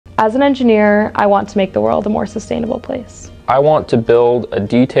As an engineer, I want to make the world a more sustainable place. I want to build a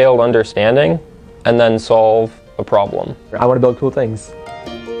detailed understanding and then solve a problem. I want to build cool things.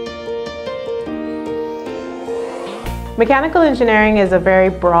 Mechanical engineering is a very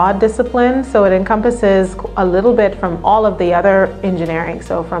broad discipline, so it encompasses a little bit from all of the other engineering,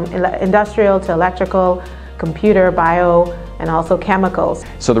 so from industrial to electrical, computer, bio, and also chemicals.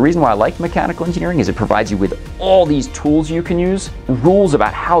 So the reason why I like mechanical engineering is it provides you with all these tools you can use, rules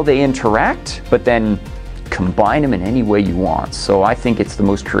about how they interact, but then combine them in any way you want. So I think it's the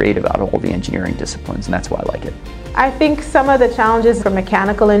most creative out of all the engineering disciplines, and that's why I like it. I think some of the challenges for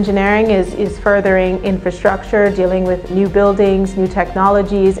mechanical engineering is furthering infrastructure, dealing with new buildings, new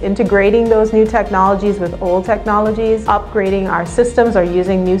technologies, integrating those new technologies with old technologies, upgrading our systems or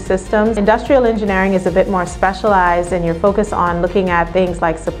using new systems. Industrial engineering is a bit more specialized, and you're focused on looking at things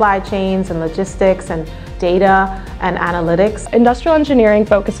like supply chains and logistics and data and analytics. Industrial engineering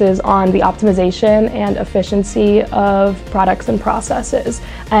focuses on the optimization and efficiency of products and processes,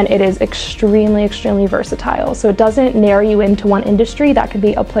 and it is extremely versatile. So it doesn't narrow you into one industry. That could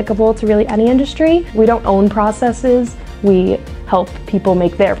be applicable to really any industry. We don't own processes. We help people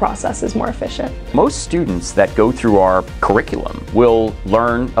make their processes more efficient. Most students that go through our curriculum will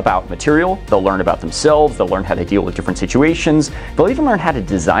learn about material, they'll learn about themselves, they'll learn how to deal with different situations, they'll even learn how to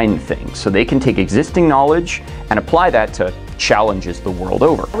design things so they can take existing knowledge and apply that to challenges the world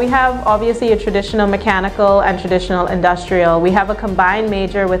over. We have obviously a traditional mechanical and traditional industrial. We have a combined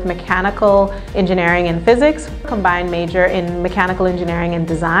major with mechanical engineering and physics, combined major in mechanical engineering and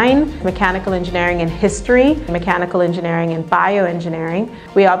design, mechanical engineering and history, mechanical engineering and bioengineering.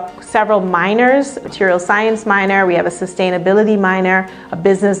 We have several minors, material science minor, we have a sustainability minor, a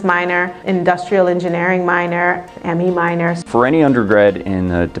business minor, industrial engineering minor, ME minors. For any undergrad in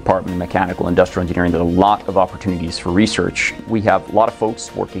the Department of Mechanical and Industrial Engineering, there are a lot of opportunities for research. We have a lot of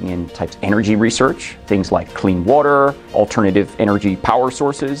folks working in types of energy research, things like clean water, alternative energy power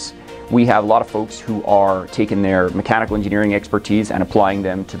sources. We have a lot of folks who are taking their mechanical engineering expertise and applying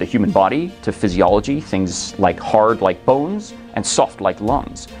them to the human body, to physiology, things like hard like bones and soft like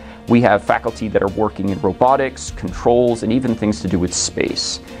lungs. We have faculty that are working in robotics, controls, and even things to do with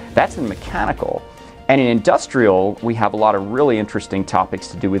space. That's in mechanical. And in industrial, we have a lot of really interesting topics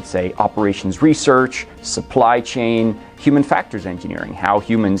to do with, say, operations research, supply chain, human factors engineering, how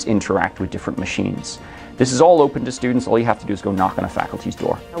humans interact with different machines. This is all open to students. All you have to do is go knock on a faculty's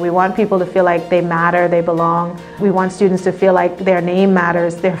door. We want people to feel like they matter, they belong. We want students to feel like their name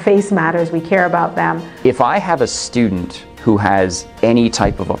matters, their face matters, we care about them. If I have a student who has any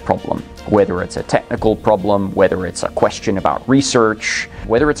type of a problem, whether it's a technical problem, whether it's a question about research,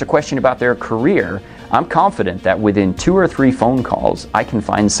 whether it's a question about their career, I'm confident that within 2 or 3 phone calls, I can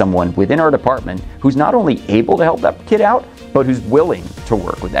find someone within our department who's not only able to help that kid out, but who's willing to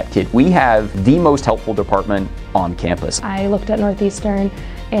work with that kid. We have the most helpful department on campus. I looked at Northeastern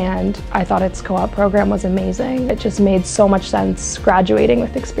and I thought its co-op program was amazing. It just made so much sense graduating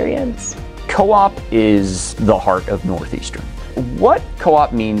with experience. Co-op is the heart of Northeastern. What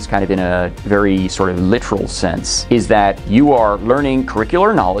co-op means kind of in a very sort of literal sense is that you are learning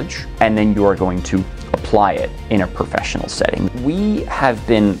curricular knowledge and then you are going to apply it in a professional setting. We have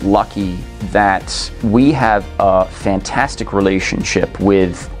been lucky that we have a fantastic relationship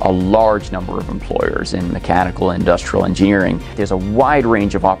with a large number of employers in mechanical and industrial engineering. There's a wide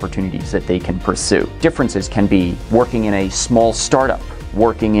range of opportunities that they can pursue. Differences can be working in a small startup,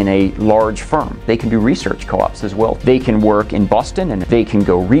 working in a large firm. They can do research co-ops as well. They can work in Boston and they can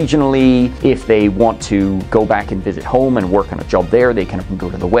go regionally. If they want to go back and visit home and work on a job there, they can go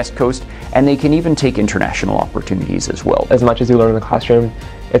to the West Coast, and they can even take international opportunities as well. As much as you learn in the classroom,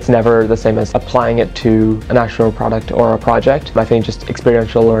 it's never the same as applying it to an actual product or a project. I think just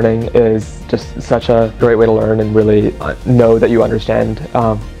experiential learning is just such a great way to learn and really know that you understand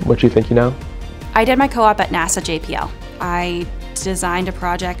what you think you know. I did my co-op at NASA JPL. I designed a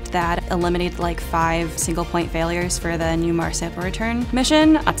project that eliminated like 5 single point failures for the new Mars sample return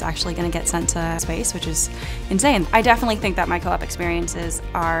mission. It's actually going to get sent to space, which is insane. I definitely think that my co-op experiences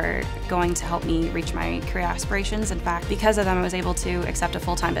are going to help me reach my career aspirations. In fact, because of them, I was able to accept a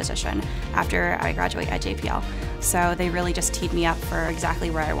full-time position after I graduate at JPL. So they really just teed me up for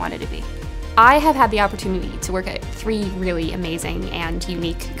exactly where I wanted to be. I have had the opportunity to work at 3 really amazing and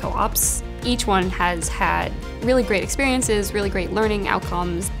unique co-ops. Each one has had really great experiences, really great learning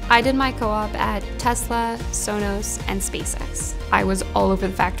outcomes. I did my co-op at Tesla, Sonos, and SpaceX. I was all over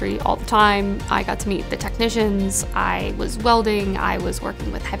the factory all the time. I got to meet the technicians. I was welding. I was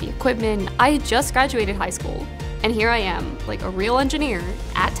working with heavy equipment. I just graduated high school, and here I am, like a real engineer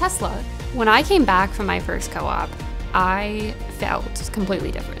at Tesla. When I came back from my first co-op, I felt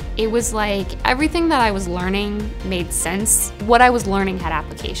completely different. It was like everything that I was learning made sense. What I was learning had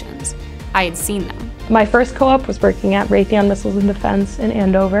applications. I had seen them. My first co-op was working at Raytheon Missiles and Defense in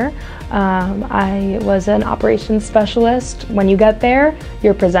Andover. I was an operations specialist. When you get there,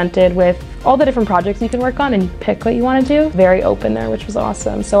 you're presented with all the different projects you can work on and you pick what you want to do. Very open there, which was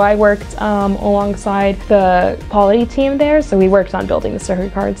awesome. So I worked alongside the quality team there. So we worked on building the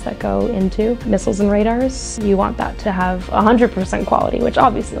circuit cards that go into missiles and radars. You want that to have 100% quality, which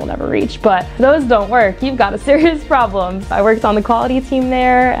obviously you'll never reach, but if those don't work, you've got a serious problem. I worked on the quality team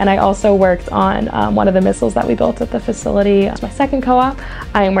there, and I also worked on one of the missiles that we built at the facility. It's my second co-op.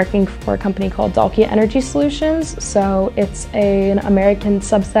 I am working for a company called Dalkia Energy Solutions. So it's an American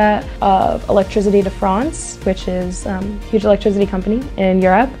subset of Electricity de France, which is a huge electricity company in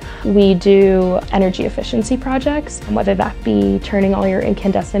Europe. We do energy efficiency projects, whether that be turning all your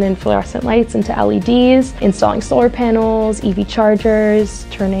incandescent and fluorescent lights into LEDs, installing solar panels, EV chargers,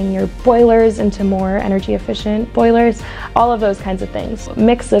 turning your boilers into more energy efficient boilers, all of those kinds of things.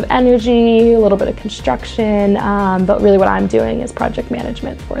 Mix of energy, a little bit of construction, but really what I'm doing is project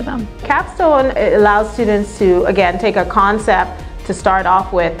management for them. Capstone allows students to, again, take a concept to start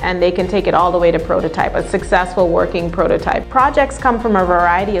off with, and they can take it all the way to prototype, a successful working prototype. Projects come from a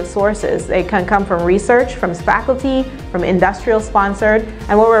variety of sources. They can come from research, from faculty, from industrial sponsored,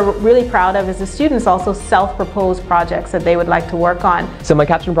 and what we're really proud of is the students also self-propose projects that they would like to work on. So my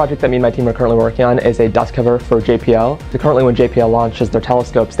capstone project that me and my team are currently working on is a dust cover for JPL. So currently when JPL launches their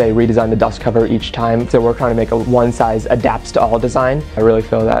telescopes, they redesign the dust cover each time. So we're trying to make a one size adapts to all design. I really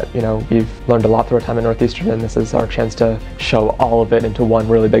feel that, we've learned a lot through our time at Northeastern, and this is our chance to show all of it into one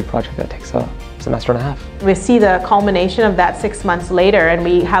really big project that takes a semester and a half. We see the culmination of that 6 months later, and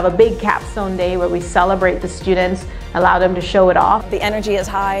we have a big capstone day where we celebrate the students, allow them to show it off. The energy is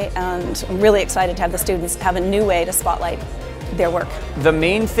high, and I'm really excited to have the students have a new way to spotlight their work. The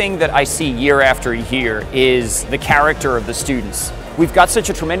main thing that I see year after year is the character of the students. We've got such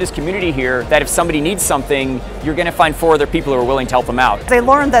a tremendous community here that if somebody needs something, you're going to find 4 other people who are willing to help them out. They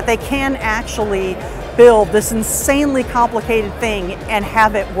learn that they can actually build this insanely complicated thing and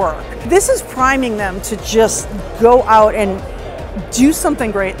have it work. This is priming them to just go out and do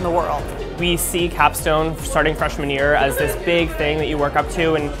something great in the world. We see capstone starting freshman year as this big thing that you work up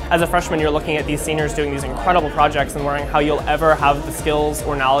to, and as a freshman you're looking at these seniors doing these incredible projects and wondering how you'll ever have the skills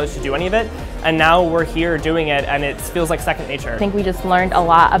or knowledge to do any of it. And now we're here doing it, and it feels like second nature. I think we just learned a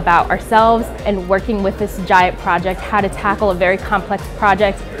lot about ourselves and working with this giant project, how to tackle a very complex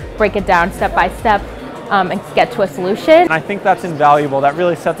project, break it down step by step, and get to a solution. I think that's invaluable. That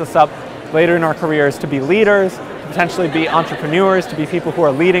really sets us up later in our careers to be leaders, to potentially be entrepreneurs, to be people who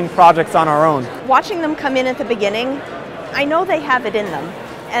are leading projects on our own. Watching them come in at the beginning, I know they have it in them,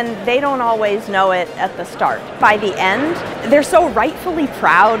 and they don't always know it at the start. By the end, they're so rightfully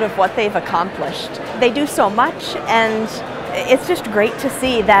proud of what they've accomplished. They do so much, and it's just great to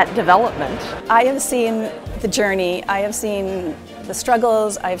see that development. I have seen the journey, I have seen the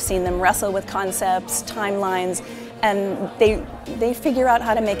struggles, I've seen them wrestle with concepts, timelines, and they figure out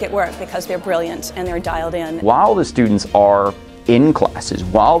how to make it work because they're brilliant and they're dialed in. While the students are in classes,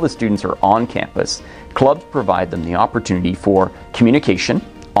 while the students are on campus, clubs provide them the opportunity for communication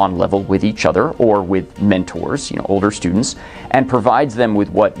on level with each other or with mentors, older students, and provides them with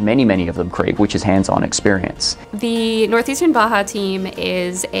what many of them crave, which is hands-on experience. The Northeastern Baja team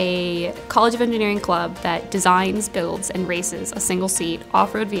is a College of Engineering club that designs, builds, and races a single-seat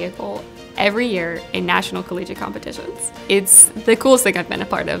off-road vehicle every year in national collegiate competitions. It's the coolest thing I've been a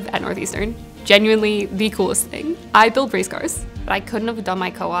part of at Northeastern. Genuinely the coolest thing. I build race cars, but I couldn't have done my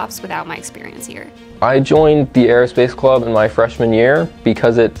co-ops without my experience here. I joined the aerospace club in my freshman year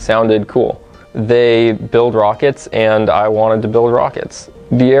because it sounded cool. They build rockets and I wanted to build rockets.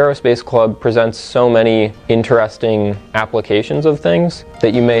 The aerospace club presents so many interesting applications of things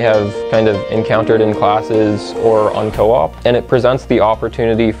that you may have kind of encountered in classes or on co-op, and it presents the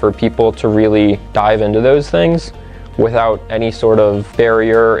opportunity for people to really dive into those things without any sort of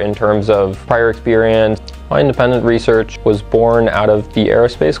barrier in terms of prior experience. My independent research was born out of the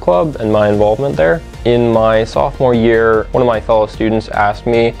aerospace club and my involvement there. In my sophomore year, one of my fellow students asked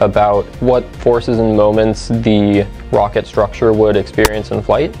me about what forces and moments the rocket structure would experience in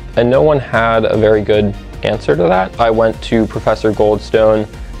flight, and no one had a very good answer to that. I went to Professor Goldstone.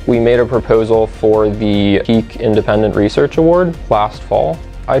 We made a proposal for the Peak Independent Research Award last fall.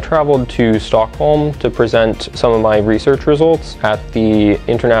 I traveled to Stockholm to present some of my research results at the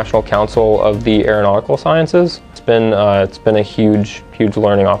International Council of the Aeronautical Sciences. It's been a huge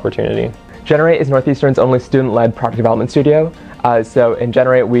learning opportunity. Generate is Northeastern's only student-led product development studio. So in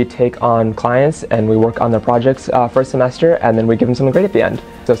Generate, we take on clients and we work on their projects for a semester, and then we give them something great at the end.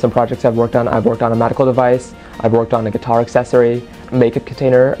 So some projects I've worked on a medical device, I've worked on a guitar accessory, makeup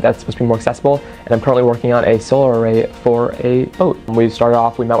container that's supposed to be more accessible, and I'm currently working on a solar array for a boat. We started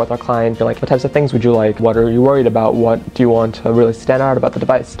off, we met with our client, be like, what types of things would you like? What are you worried about? What do you want to really stand out about the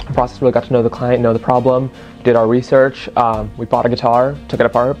device? The process really got to know the client, know the problem, did our research. We bought a guitar, took it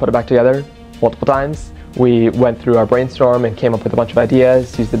apart, put it back together multiple times. We went through our brainstorm and came up with a bunch of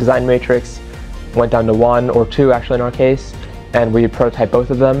ideas, used the design matrix, went down to 1 or 2 actually in our case, and we prototyped both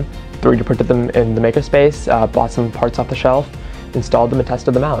of them, 3D printed them in the makerspace, bought some parts off the shelf, installed them and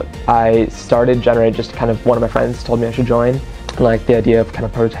tested them out. I started Generate just kind of, one of my friends told me I should join, like the idea of kind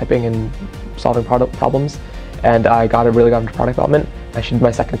of prototyping and solving problems, and I really got into product development. I did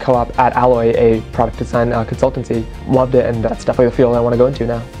my second co-op at Alloy, a product design consultancy. Loved it, and that's definitely the field I want to go into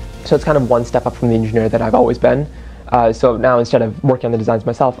now. So it's kind of one step up from the engineer that I've always been. So now instead of working on the designs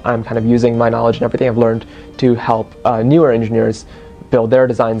myself, I'm kind of using my knowledge and everything I've learned to help newer engineers build their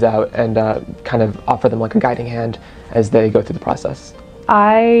designs out and kind of offer them like a guiding hand as they go through the process.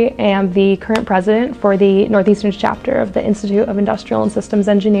 I am the current president for the Northeastern chapter of the Institute of Industrial and Systems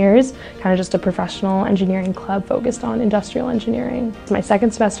Engineers, kind of just a professional engineering club focused on industrial engineering. It's my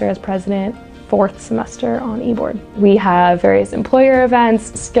second semester as president, 4th semester on eBoard. We have various employer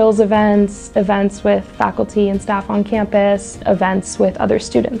events, skills events, events with faculty and staff on campus, events with other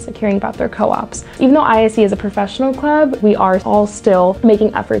students, like hearing about their co-ops. Even though ISE is a professional club, we are all still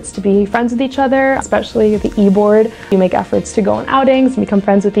making efforts to be friends with each other, especially the eBoard. We make efforts to go on outings and become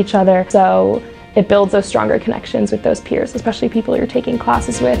friends with each other. So it builds those stronger connections with those peers, especially people you're taking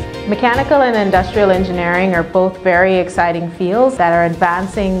classes with. Mechanical and industrial engineering are both very exciting fields that are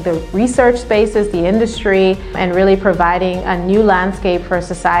advancing the research spaces, the industry, and really providing a new landscape for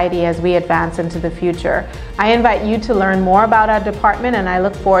society as we advance into the future. I invite you to learn more about our department, and I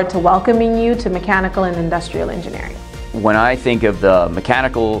look forward to welcoming you to mechanical and industrial engineering. When I think of the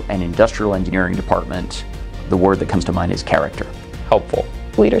mechanical and industrial engineering department, the word that comes to mind is character. Helpful.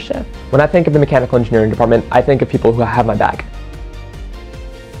 Leadership. When I think of the mechanical engineering department, I think of people who have my back.